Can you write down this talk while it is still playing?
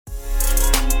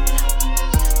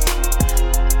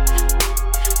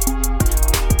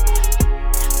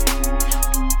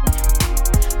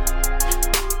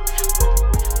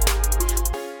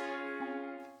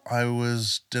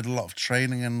did a lot of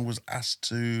training and was asked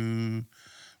to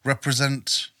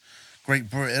represent Great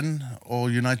Britain or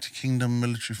United Kingdom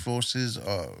military forces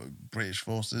or British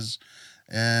forces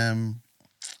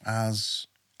as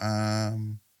a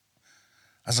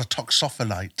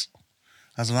toxopholite,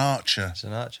 as an archer. As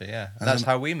an archer, yeah. And that's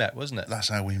how we met, wasn't it? That's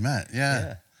how we met,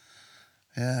 yeah.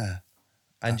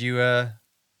 And you were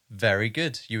very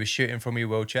good. You were shooting from your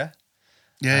wheelchair.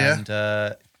 Yeah, and,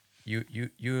 you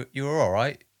were all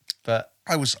right, but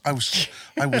I was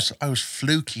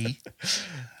fluky.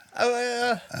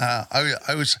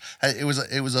 It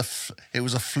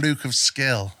was a fluke of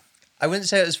skill. I wouldn't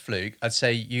say it was fluke. I'd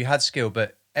say you had skill,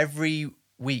 but every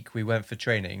week we went for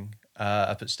training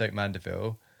up at Stoke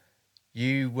Mandeville,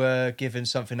 you were given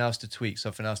something else to tweak,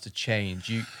 something else to change.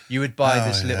 You would buy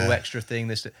this little extra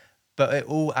thing, but it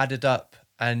all added up.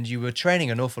 And you were training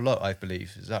an awful lot, I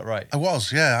believe. Is that right? I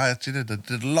was, yeah. I actually did. I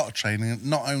did a lot of training,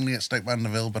 not only at Stoke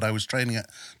Mandeville, but I was training at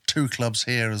 2 clubs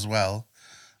here as well.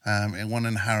 One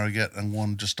in Harrogate and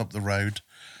one just up the road.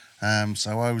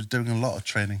 So I was doing a lot of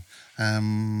training,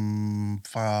 4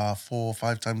 or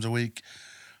 5 times a week.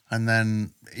 And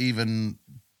then even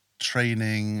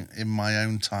training in my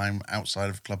own time, outside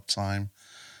of club time.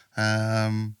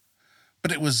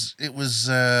 But it was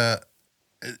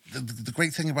the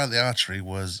great thing about the archery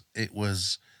was it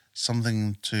was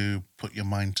something to put your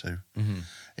mind to. Mm-hmm.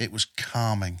 It was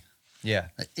calming. Yeah.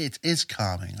 It is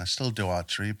calming. I still do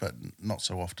archery, but not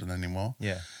so often anymore.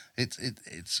 Yeah.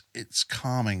 It's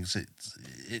calming.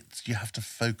 It's you have to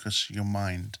focus your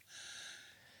mind.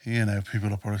 You know,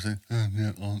 people are probably saying, "Oh,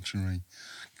 yeah, archery."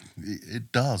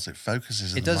 It does. It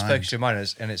focuses. It does focus your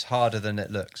mind, and it's harder than it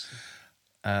looks.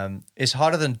 It's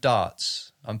harder than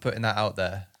darts. I'm putting that out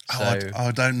there. So.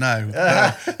 I don't know.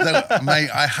 No, mate,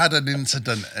 I had an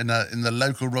incident in the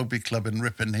local rugby club in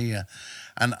Ripon here.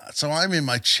 And so I'm in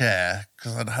my chair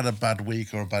because I'd had a bad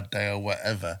week or a bad day or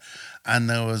whatever. And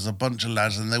there was a bunch of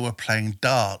lads and they were playing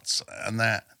darts. And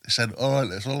they said, all right,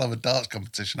 let's all have a darts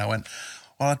competition. I went,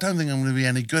 well, I don't think I'm going to be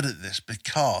any good at this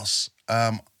because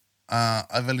I've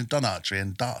only done archery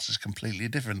and darts is completely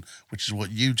different, which is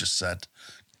what you just said.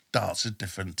 Darts is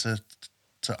different to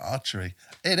archery.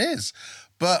 It is.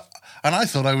 And I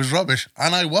thought I was rubbish,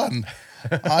 and I won.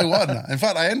 In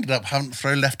fact, I ended up having to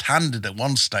throw left-handed at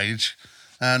one stage,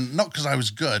 and not because I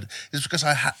was good. It's because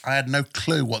I had no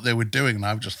clue what they were doing, and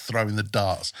I was just throwing the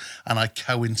darts, and I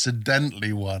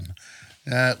coincidentally won,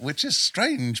 which is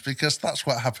strange because that's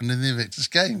what happened in the Invictus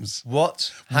Games.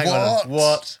 What? Hang on.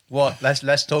 What?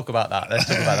 Let's talk about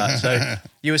that. So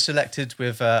you were selected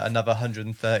with another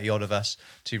 130 odd of us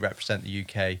to represent the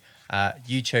UK.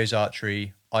 You chose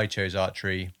archery. I chose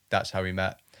archery. That's how we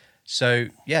met. So,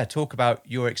 yeah, talk about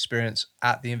your experience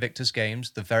at the Invictus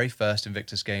Games, the very first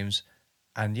Invictus Games.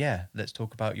 And, yeah, let's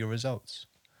talk about your results.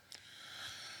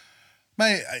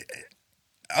 Mate,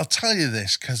 I'll tell you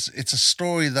this because it's a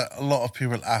story that a lot of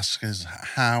people ask is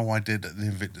how I did at the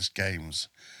Invictus Games.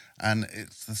 And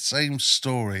it's the same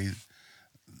story,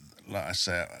 like I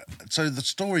said. So the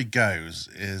story goes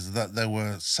is that there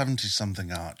were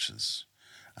 70-something archers.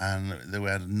 And they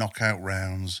had knockout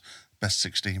rounds, best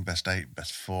 16, best 8,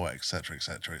 best 4, etc.,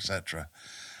 etc., etc.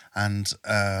 And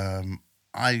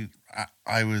I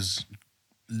was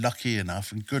lucky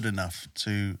enough and good enough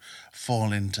to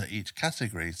fall into each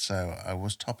category. So I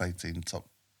was top 18, top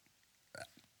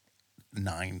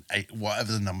 9, 8,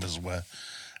 whatever the numbers were.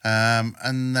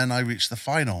 And then I reached the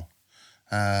final.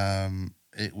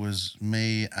 It was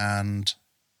me and...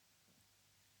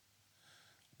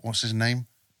 what's his name?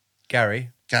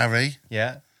 Gary.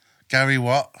 Yeah. Gary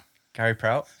what? Gary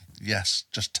Prout. Yes,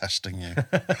 just testing you.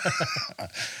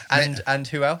 and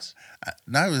who else?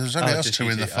 No, there's only us two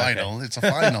in the final. Okay. It's a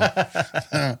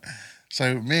final.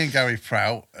 So me and Gary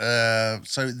Prout.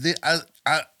 This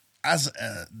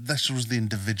was the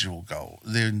individual goal,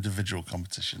 the individual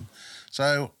competition.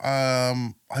 So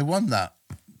I won that.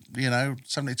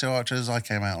 72 archers. I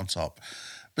came out on top.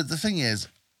 But the thing is,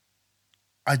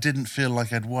 I didn't feel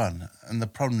like I'd won. And the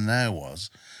problem there was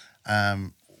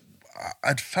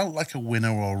I'd felt like a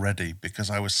winner already because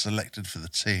I was selected for the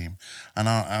team. And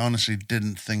I honestly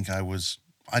didn't think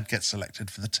I'd get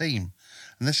selected for the team.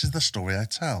 And this is the story I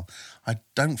tell. I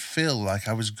don't feel like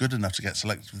I was good enough to get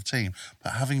selected for the team.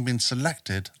 But having been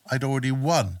selected, I'd already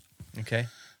won. Okay.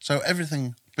 So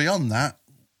everything beyond that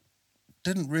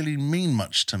didn't really mean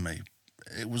much to me.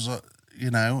 It was,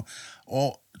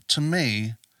 or to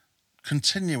me...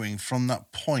 continuing from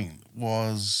that point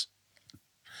was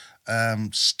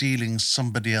stealing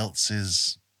somebody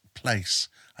else's place.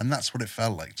 And that's what it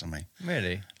felt like to me.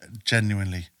 Really?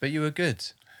 Genuinely. But you were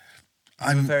good.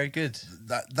 You were very good.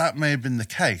 That may have been the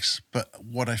case, but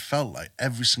what I felt like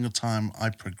every single time I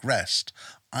progressed,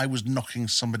 I was knocking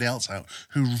somebody else out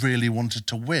who really wanted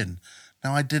to win.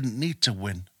 Now, I didn't need to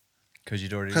win. Because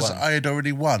you'd already won. Because I had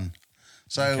already won.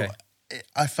 So Okay.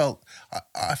 I felt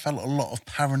a lot of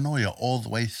paranoia all the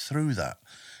way through that.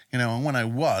 And when I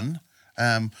won,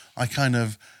 I kind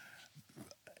of,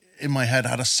 in my head,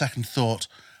 had a second thought,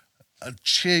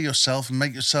 cheer yourself and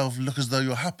make yourself look as though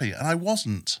you're happy. And I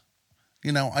wasn't.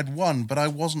 I'd won, but I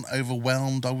wasn't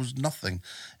overwhelmed. I was nothing.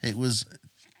 It was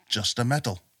just a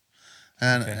medal.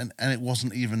 And it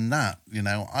wasn't even that,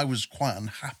 I was quite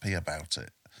unhappy about it.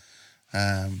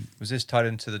 Was this tied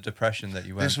into the depression that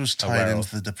you went? This was tied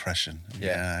into the depression,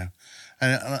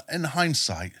 And in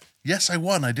hindsight, yes, I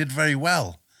won. I did very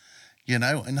well. In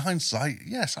hindsight,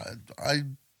 yes, I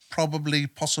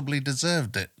possibly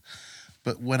deserved it.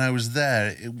 But when I was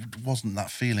there, it wasn't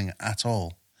that feeling at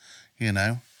all,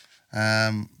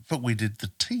 But we did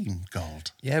the team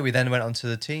gold. Yeah, we then went on to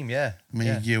the team,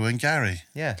 Me, you and Gary.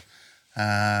 Yeah.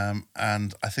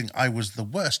 And I think I was the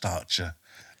worst archer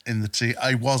in the team.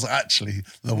 I was actually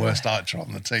the worst archer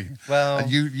on the team. Well,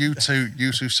 and you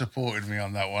two supported me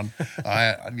on that one.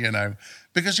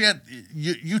 Because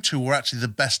you two were actually the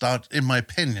best in my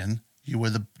opinion. You were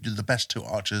the best two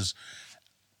archers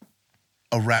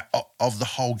of the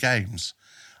whole games.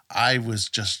 I was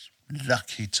just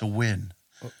lucky to win.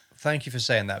 Well, thank you for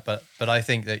saying that, but I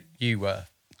think that you were.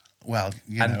 Well,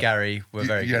 Gary were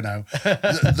very good.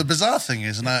 The bizarre thing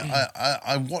is, and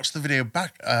I watched the video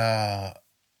back a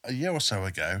year or so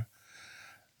ago.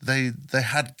 They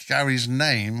had Gary's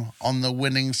name on the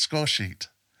winning score sheet.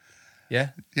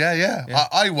 Yeah? Yeah.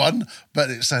 I won,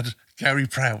 but it said Gary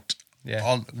Prout. Yeah.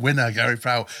 On winner Gary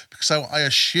Prout. So I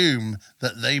assume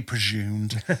that they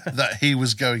presumed that he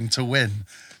was going to win.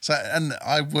 So, and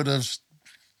I would have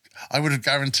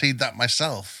guaranteed that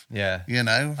myself. Yeah.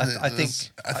 I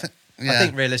think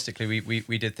realistically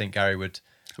we did think Gary would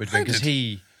win because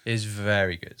he is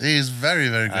very good. He is very,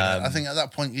 very good. I think at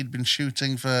that point he'd been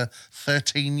shooting for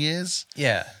 13 years.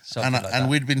 Yeah. And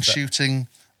we'd been shooting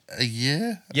a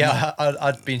year. Yeah,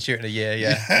 I'd been shooting a year,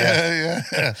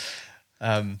 Yeah.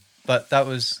 But it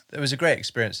was a great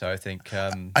experience though, I think.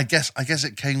 I guess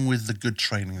it came with the good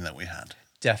training that we had.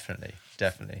 Definitely.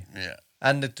 Yeah.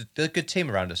 And the good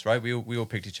team around us, right? We all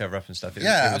picked each other up and stuff.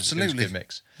 Absolutely. It was a good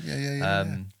mix. Yeah.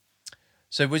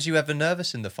 So was you ever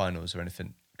nervous in the finals or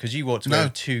anything? Because you walked away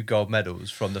with 2 gold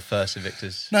medals from the first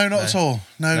Invictus. No, not at all.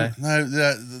 No.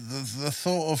 The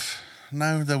thought of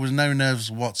there was no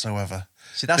nerves whatsoever.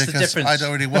 See, that's the difference. I'd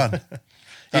already won.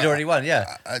 You'd already won,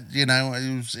 yeah. Did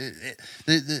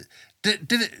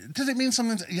it mean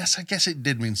something? Yes, I guess it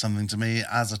did mean something to me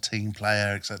as a team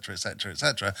player, etc., etc.,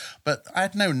 etc. But I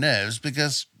had no nerves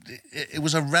because it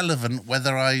was irrelevant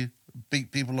whether I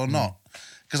beat people or not.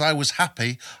 Because I was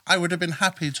happy. I would have been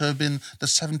happy to have been the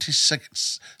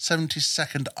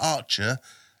 72nd archer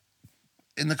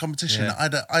in the competition.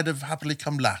 Yeah. I'd have happily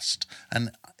come last,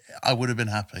 and I would have been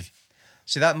happy.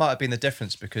 See, that might have been the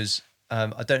difference because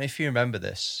I don't know if you remember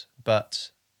this,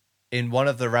 but in one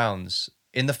of the rounds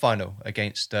in the final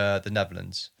against the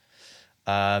Netherlands,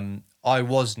 I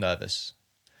was nervous,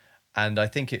 and I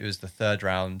think it was the 3rd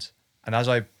round. And as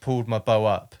I pulled my bow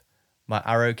up, my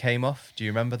arrow came off. Do you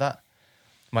remember that?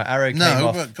 My arrow came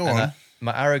off. But go on.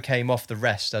 My arrow came off the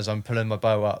rest as I'm pulling my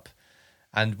bow up,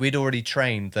 and we'd already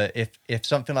trained that if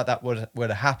something like that were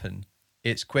to happen,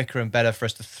 it's quicker and better for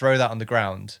us to throw that on the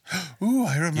ground. Ooh,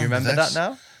 I remember. You remember that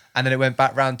now? And then it went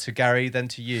back round to Gary, then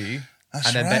to you, That's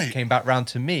and then right. it came back round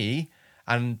to me.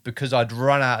 And because I'd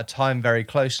run out of time very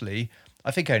closely,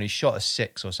 I think I only shot a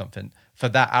 6 or something for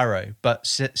that arrow. But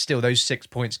still, those 6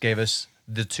 points gave us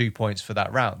the 2 points for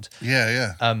that round.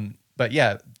 Yeah. But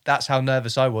yeah, that's how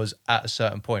nervous I was at a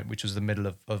certain point, which was the middle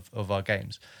of our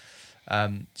games.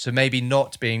 So maybe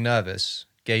not being nervous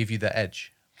gave you the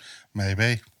edge.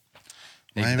 Maybe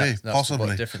That's possibly.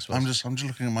 What the difference was. I'm just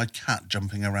looking at my cat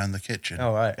jumping around the kitchen.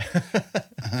 Oh, right.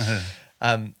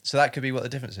 So that could be what the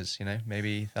difference is,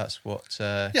 Maybe that's what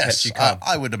kept you calm.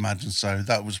 I would imagine so.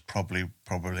 That was probably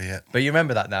it. But you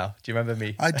remember that now? Do you remember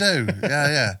me? I do.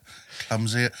 Yeah.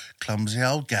 Clumsy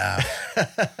old Gav.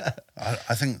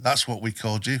 I think that's what we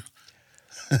called you.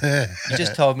 You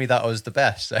just told me that I was the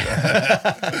best.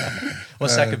 Or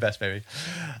second best, maybe.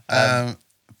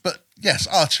 But yes,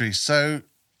 archery. So,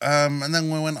 and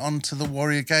then we went on to the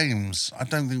Warrior Games. I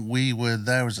don't think we were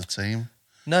there as a team.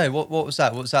 No, what was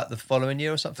that? Was that the following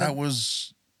year or something? That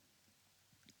was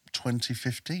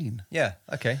 2015. Yeah,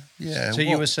 okay. Yeah. So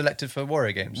you were selected for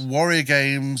Warrior Games? Warrior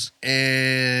Games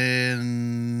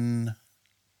in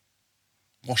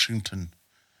Washington.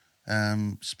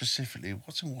 Specifically,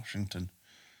 what's in Washington?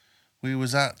 We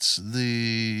was at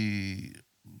the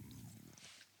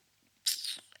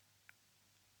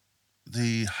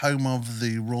home of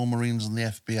the Royal Marines and the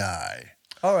FBI.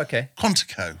 Oh, okay.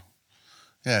 Quantico.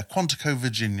 Yeah, Quantico,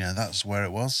 Virginia. That's where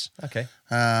it was. Okay.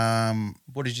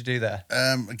 What did you do there?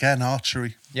 Again,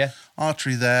 archery. Yeah.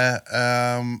 Archery there.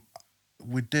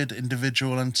 We did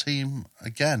individual and team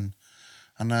again.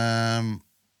 And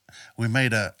we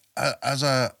made did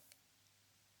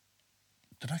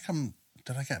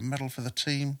I get a medal for the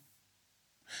team?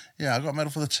 Yeah, I got a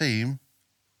medal for the team.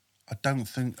 I don't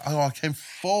think... Oh, I came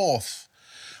fourth.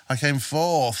 I came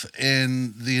fourth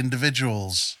in the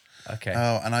individuals. Okay.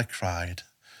 Oh, and I cried.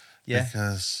 Yeah.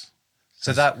 Because...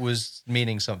 So that was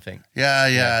meaning something.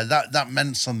 Yeah. That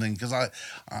meant something because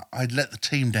I'd let the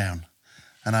team down.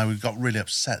 And I got really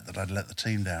upset that I'd let the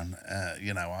team down.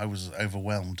 I was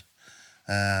overwhelmed.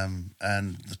 And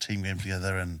the team came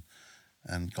together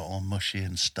and got all mushy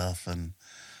and stuff and,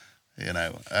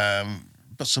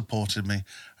 but supported me.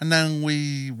 And then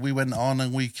we went on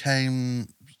and we came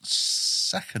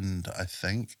second, I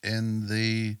think, in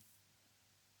the...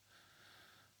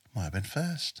 Might have been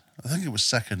first. I think it was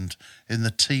second in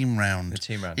the team round. The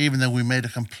team round. Even though we made a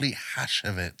complete hash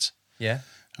of it. Yeah.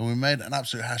 And we made an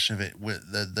absolute hash of it.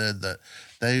 With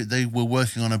they were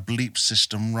working on a bleep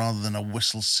system rather than a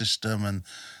whistle system, and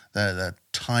their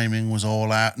timing was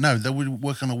all out. No, they were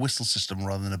working on a whistle system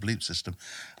rather than a bleep system,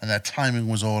 and their timing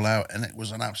was all out. And it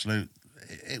was an absolute...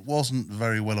 It wasn't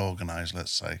very well organised,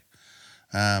 let's say.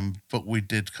 But we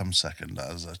did come second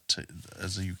as a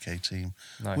UK team,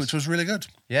 nice. Which was really good.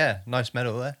 Yeah, nice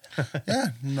medal there. Yeah,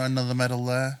 another medal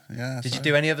there. Yeah. Did you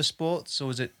do any other sports, or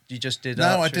was it you just did?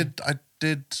 No, archery? I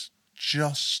did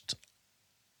just.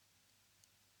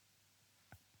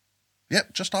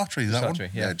 Yep, just archery. Just that archery,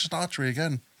 one. Yeah, just archery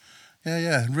again.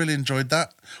 Yeah. Really enjoyed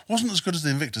that. Wasn't as good as the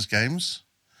Invictus Games,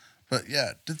 but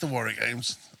yeah, did the Warwick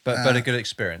Games. But a good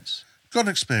experience. Good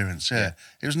experience, yeah.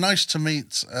 It was nice to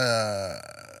meet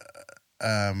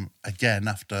again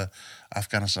after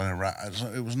Afghanistan and Iraq.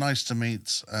 It was nice to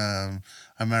meet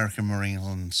American Marines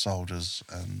and soldiers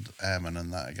and airmen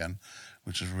and that again,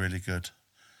 which was really good.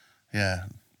 Yeah,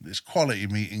 it's quality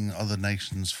meeting other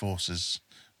nations' forces,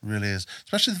 really is.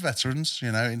 Especially the veterans,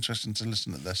 interesting to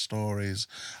listen to their stories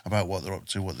about what they're up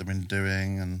to, what they've been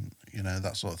doing, and,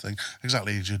 that sort of thing.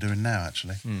 Exactly as you're doing now,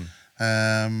 actually.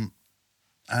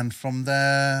 And from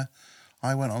there,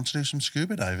 I went on to do some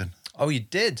scuba diving. Oh, you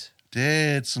did?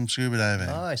 Did some scuba diving.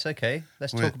 Nice, okay.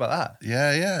 Let's talk about that.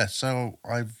 Yeah. So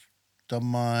I've done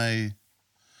my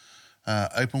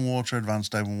open water,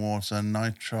 advanced open water,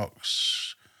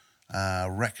 nitrox,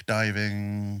 wreck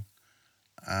diving,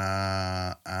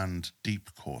 and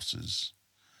deep courses.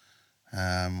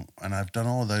 And I've done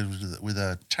all those with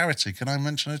a charity. Can I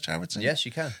mention a charity? Yes,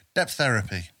 you can. Depth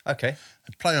Therapy. Okay.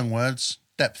 Play on words.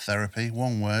 Depth Therapy,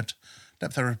 one word,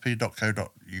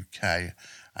 depththerapy.co.uk,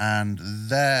 and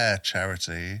their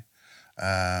charity,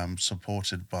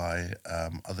 supported by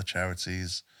other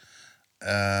charities,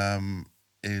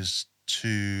 is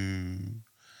to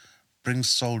bring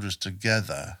soldiers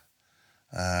together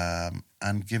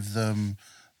and give them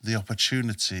the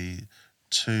opportunity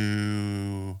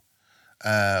to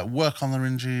work on their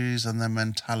injuries and their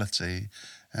mentality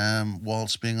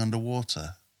whilst being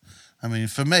underwater. I mean,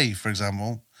 for me, for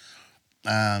example,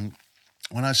 when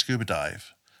I scuba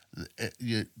dive,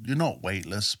 you're not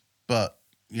weightless, but,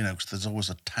 'cause there's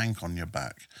always a tank on your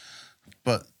back,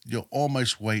 but you're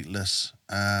almost weightless,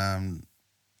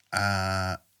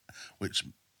 which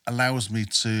allows me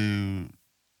to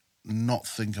not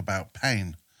think about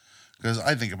pain, because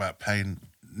I think about pain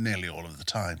nearly all of the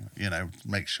time,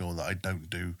 make sure that I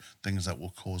don't do things that will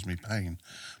cause me pain.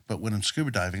 But when I'm scuba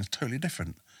diving, it's totally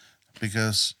different.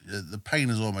 Because the pain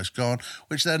is almost gone,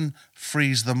 which then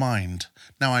frees the mind.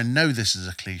 Now, I know this is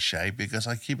a cliche because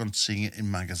I keep on seeing it in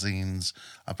magazines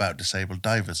about disabled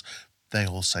divers. They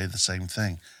all say the same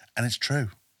thing. And it's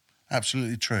true.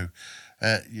 Absolutely true.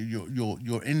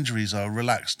 Your injuries are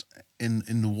relaxed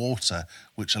in the water,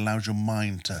 which allows your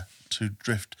mind to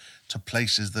drift to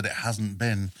places that it hasn't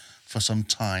been for some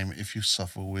time if you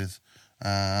suffer with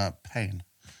pain,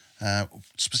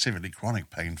 specifically chronic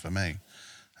pain for me.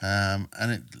 And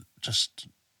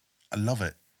I love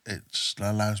it. It just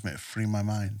allows me to free my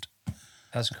mind.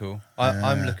 That's cool.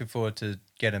 I'm looking forward to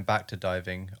getting back to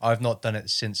diving. I've not done it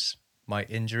since my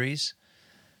injuries.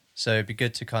 So it'd be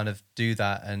good to kind of do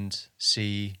that and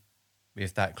see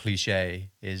if that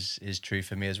cliche is true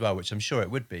for me as well, which I'm sure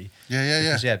it would be.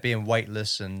 Because, being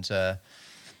weightless and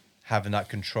having that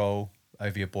control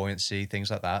over your buoyancy,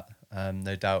 things like that,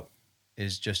 no doubt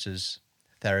is just as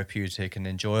therapeutic and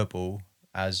enjoyable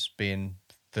as being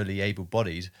fully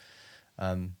able-bodied.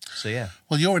 So yeah.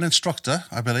 Well, you're an instructor,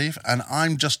 I believe, and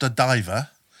I'm just a diver.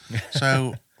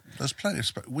 So there's plenty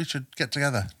of we should get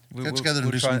together. Get together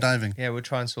and do some diving. Yeah, we'll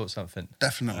try and sort something.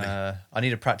 Definitely. I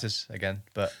need to practice again,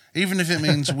 but... Even if it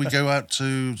means we go out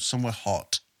to somewhere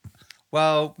hot.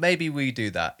 Well, maybe we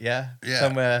do that, yeah?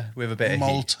 Somewhere with a bit of heat.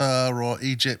 Malta or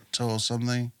Egypt or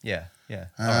something. Yeah.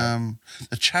 All right.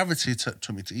 The charity took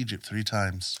me to Egypt 3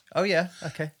 times. Oh, yeah,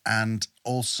 okay. And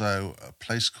also a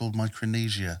place called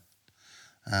Micronesia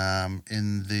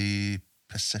in the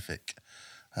Pacific,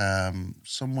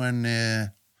 somewhere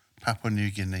near Papua New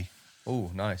Guinea.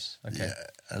 Oh, nice. Okay. Yeah,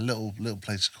 a little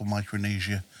place called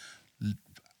Micronesia.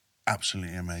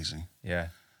 Absolutely amazing. Yeah,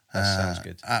 that sounds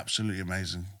good. Absolutely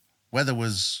amazing. Weather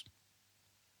was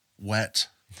wet.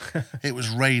 It was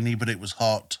rainy, but it was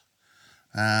hot.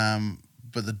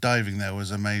 But the diving there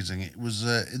was amazing. It was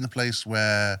in the place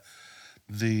where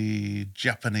the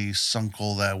Japanese sunk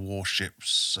all their warships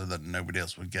so that nobody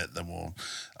else would get them. Or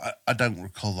I don't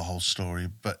recall the whole story,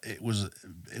 but it was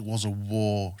a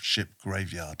warship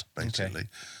graveyard basically. Okay.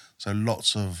 So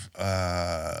lots of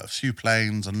few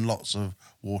planes and lots of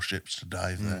warships to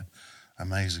dive there.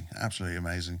 Amazing, absolutely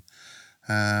amazing.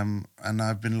 And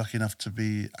I've been lucky enough to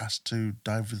be asked to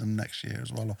dive with them next year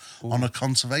as well. Ooh. On a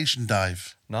conservation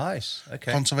dive. Nice.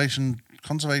 Okay. Conservation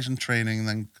training, and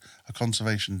then a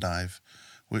conservation dive,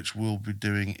 which we'll be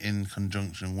doing in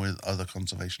conjunction with other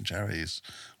conservation charities,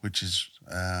 which is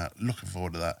looking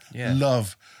forward to that. Yeah.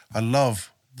 I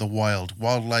love the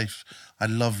wildlife. I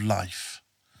love life.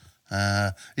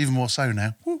 Even more so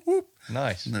now. Whoop, whoop.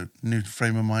 Nice. New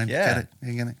frame of mind. Yeah. Get it?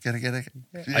 You get it?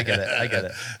 Yeah. I get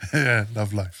it. Yeah,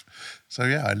 love life. So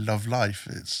yeah, I love life.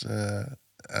 It's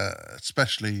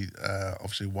especially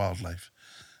obviously wildlife,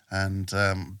 and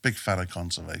big fan of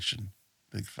conservation.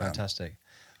 Big fan. Fantastic.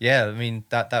 Yeah, I mean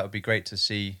that would be great to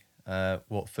see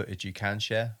what footage you can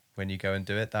share when you go and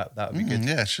do it. That would be good.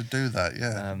 Yeah, should do that.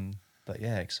 Yeah. But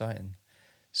yeah, exciting.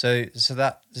 So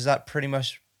that does that pretty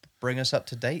much bring us up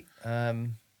to date?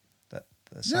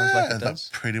 That sounds like it does.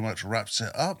 That pretty much wraps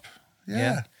it up.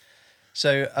 Yeah.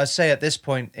 So I'd say at this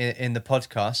point in the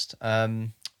podcast,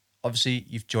 obviously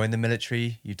you've joined the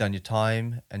military, you've done your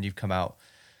time, and you've come out.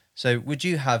 So would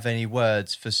you have any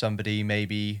words for somebody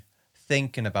maybe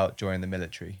thinking about joining the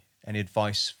military? Any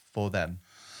advice for them?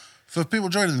 For people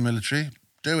joining the military,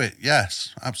 do it.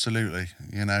 Yes, absolutely.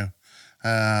 You know,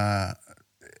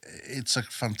 it's a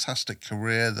fantastic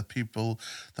career. The people,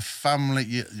 the family,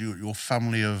 your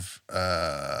family of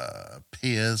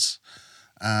peers,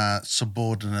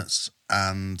 subordinates,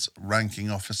 and ranking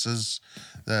officers.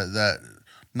 They're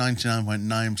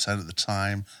 99.9% of the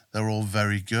time, they're all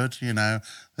very good. You know,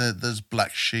 there's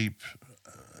black sheep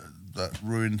that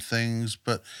ruin things,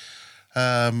 but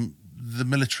the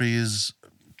military is,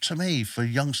 to me, for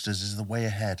youngsters, is the way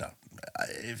ahead.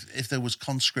 If there was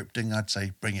conscripting, I'd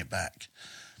say bring it back,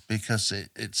 because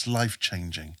it's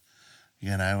life-changing.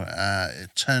 You know,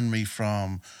 it turned me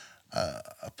from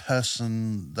a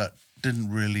person that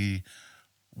didn't really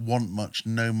want much,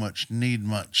 know much, need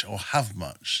much, or have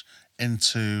much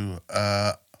into,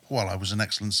 I was an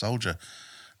excellent soldier.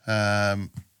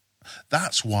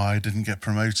 That's why I didn't get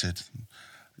promoted.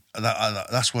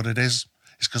 That's what it is.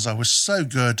 It's because I was so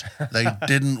good, they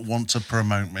didn't want to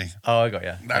promote me. Oh, I got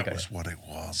you. That was what it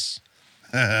was.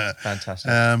 Fantastic.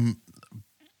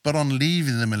 But on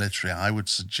leaving the military, I would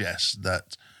suggest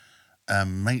that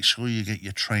make sure you get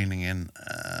your training in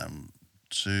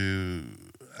to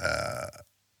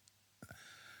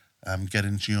get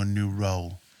into your new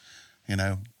role. You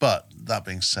know, but that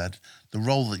being said, the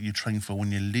role that you train for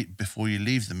when you before you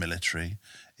leave the military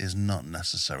is not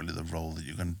necessarily the role that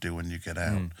you're going to do when you get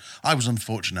out. I was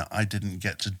unfortunate; I didn't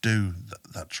get to do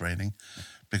that training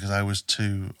because I was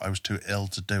too ill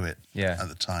to do it at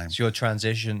the time. So your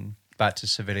transition back to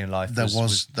civilian life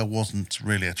there wasn't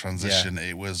really a transition. Yeah.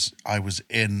 It was I was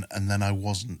in and then I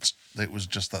wasn't. It was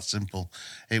just that simple.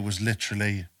 It was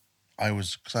literally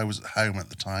because I was at home at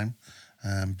the time,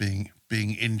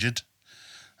 being injured.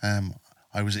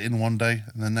 I was in one day,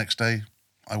 and the next day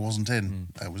I wasn't in.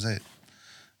 That was it.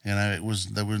 You know,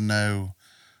 there was no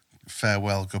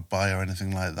farewell, goodbye, or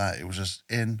anything like that. It was just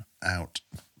in, out,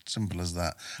 simple as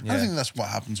that. Yeah. I think that's what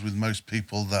happens with most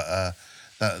people that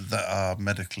are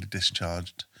medically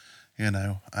discharged. You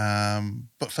know,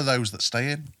 but for those that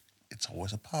stay in, it's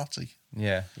always a party.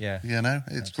 Yeah. You know,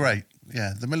 it's great.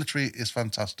 Yeah, the military is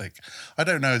fantastic. I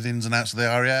don't know the ins and outs of the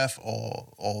RAF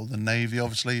or the Navy,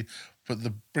 obviously, but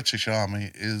the British Army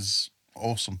is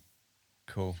awesome.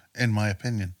 Cool. In my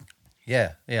opinion.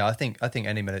 Yeah. I think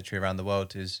any military around the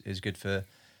world is good for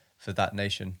for that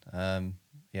nation,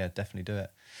 yeah, definitely do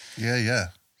it. Yeah.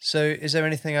 So is there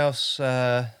anything else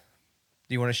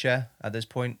you want to share at this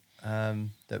point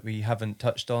that we haven't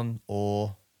touched on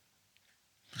or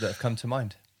that have come to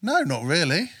mind? No, not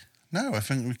really. No, I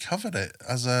think we covered it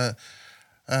as a.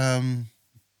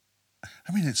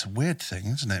 I mean, it's a weird thing,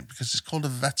 isn't it? Because it's called a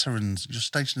veterans. Your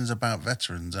station is about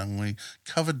veterans, and we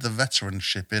covered the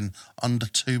veteranship in under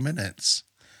 2 minutes.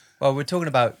 Well, we're talking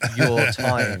about your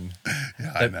time.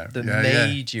 Yeah, I know. That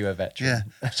made you a veteran.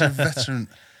 Yeah, so veteran.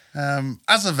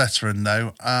 As a veteran,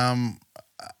 though,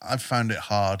 I've found it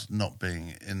hard not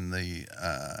being in the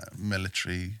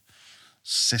military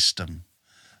system.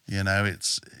 You know,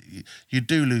 you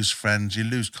do lose friends, you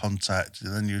lose contact,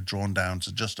 and then you're drawn down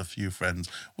to just a few friends,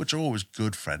 which are always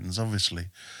good friends, obviously.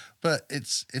 But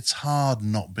it's hard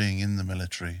not being in the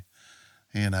military.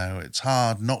 You know, it's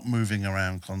hard not moving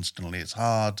around constantly. It's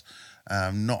hard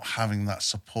not having that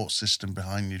support system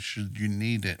behind you should you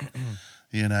need it.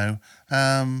 You know,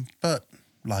 but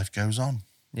life goes on.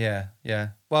 Yeah.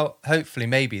 Well, hopefully,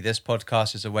 maybe this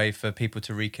podcast is a way for people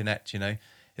to reconnect. You know,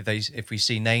 if we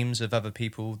see names of other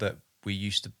people that we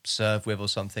used to serve with or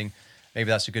something, maybe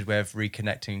that's a good way of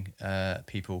reconnecting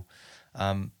people.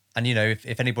 And you know,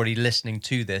 if anybody listening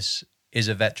to this is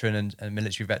a veteran and a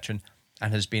military veteran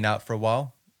and has been out for a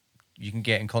while, you can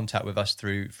get in contact with us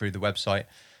through the website,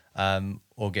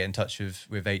 or get in touch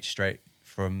with H straight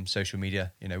from social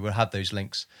media. You know, we'll have those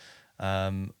links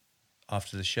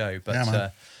after the show.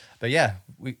 But yeah,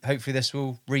 hopefully this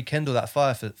will rekindle that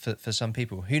fire for some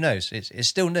people. Who knows? It's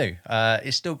still new.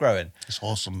 It's still growing. It's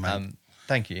awesome, man.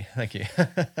 Thank you.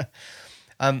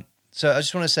 So I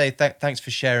just want to say thanks for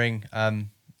sharing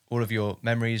all of your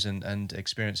memories and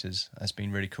experiences. It's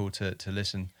been really cool to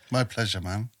listen. My pleasure,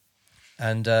 man.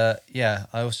 And yeah,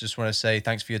 I also just want to say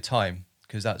thanks for your time,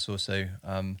 because that's also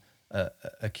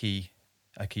a key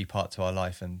part to our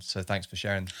life. And so thanks for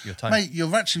sharing your time. Mate,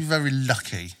 you're actually very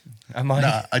lucky. Am I?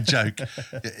 No, I joke.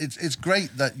 It's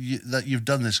great that you've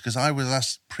done this, because I was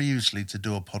asked previously to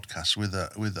do a podcast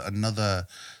with another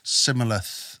similar.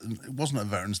 It wasn't a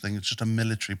veterans thing. It's just a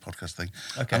military podcast thing.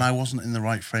 Okay. And I wasn't in the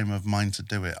right frame of mind to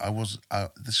do it.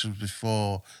 This was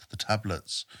before the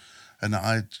tablets, and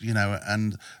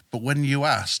but when you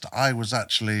asked, I was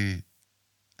actually.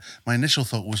 My initial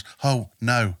thought was, oh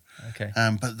no. Okay.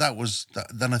 But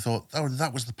then I thought, oh,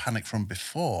 that was the panic from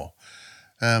before.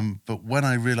 But when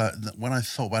I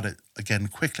thought about it again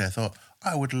quickly, I thought,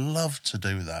 I would love to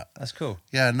do that. That's cool.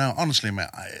 Yeah, no, honestly, mate,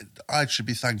 I should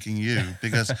be thanking you,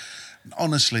 because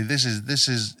honestly,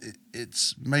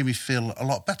 it's made me feel a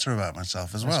lot better about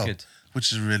myself as well. Good.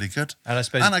 Which is really good. And I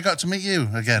suppose I got to meet you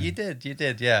again. You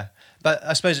did, yeah. But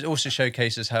I suppose it also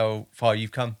showcases how far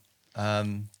you've come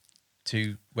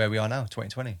to where we are now,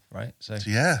 2020, right? So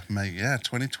yeah, mate, yeah,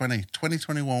 2020.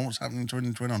 2021, what's happening in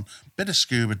 2021? Bit of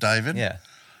scuba diving. Yeah.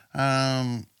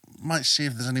 Might see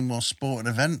if there's any more sporting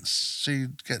events. See,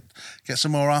 get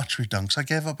some more archery dunks. I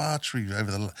gave up archery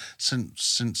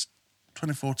since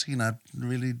 2014. I'd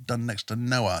really done next to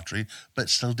no archery, but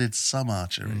still did some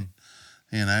archery.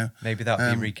 You know, maybe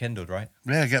that'll be rekindled, right?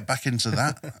 Yeah, get back into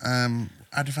that.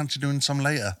 How do you fancy doing some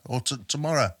later or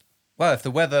tomorrow? Well, if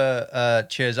the weather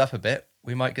cheers up a bit,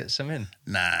 we might get some in.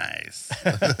 Nice.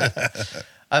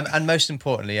 And most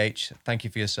importantly, H, thank you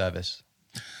for your service.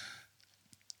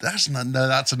 That's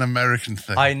an American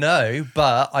thing. I know,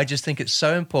 but I just think it's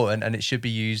so important and it should be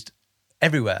used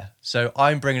everywhere. So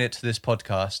I'm bringing it to this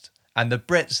podcast, and the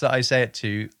Brits that I say it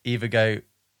to either go,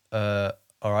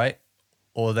 all right,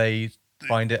 or they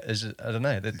find it as, I don't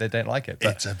know, they don't like it.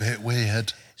 But it's a bit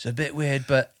weird. It's a bit weird,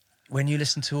 but when you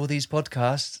listen to all these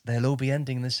podcasts, they'll all be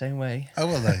ending the same way. Oh,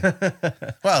 will they?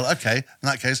 Well, okay. In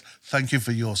that case, thank you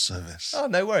for your service. Oh,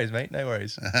 no worries, mate. No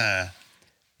worries.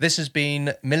 This has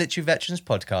been Military Veterans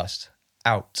Podcast.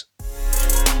 Out.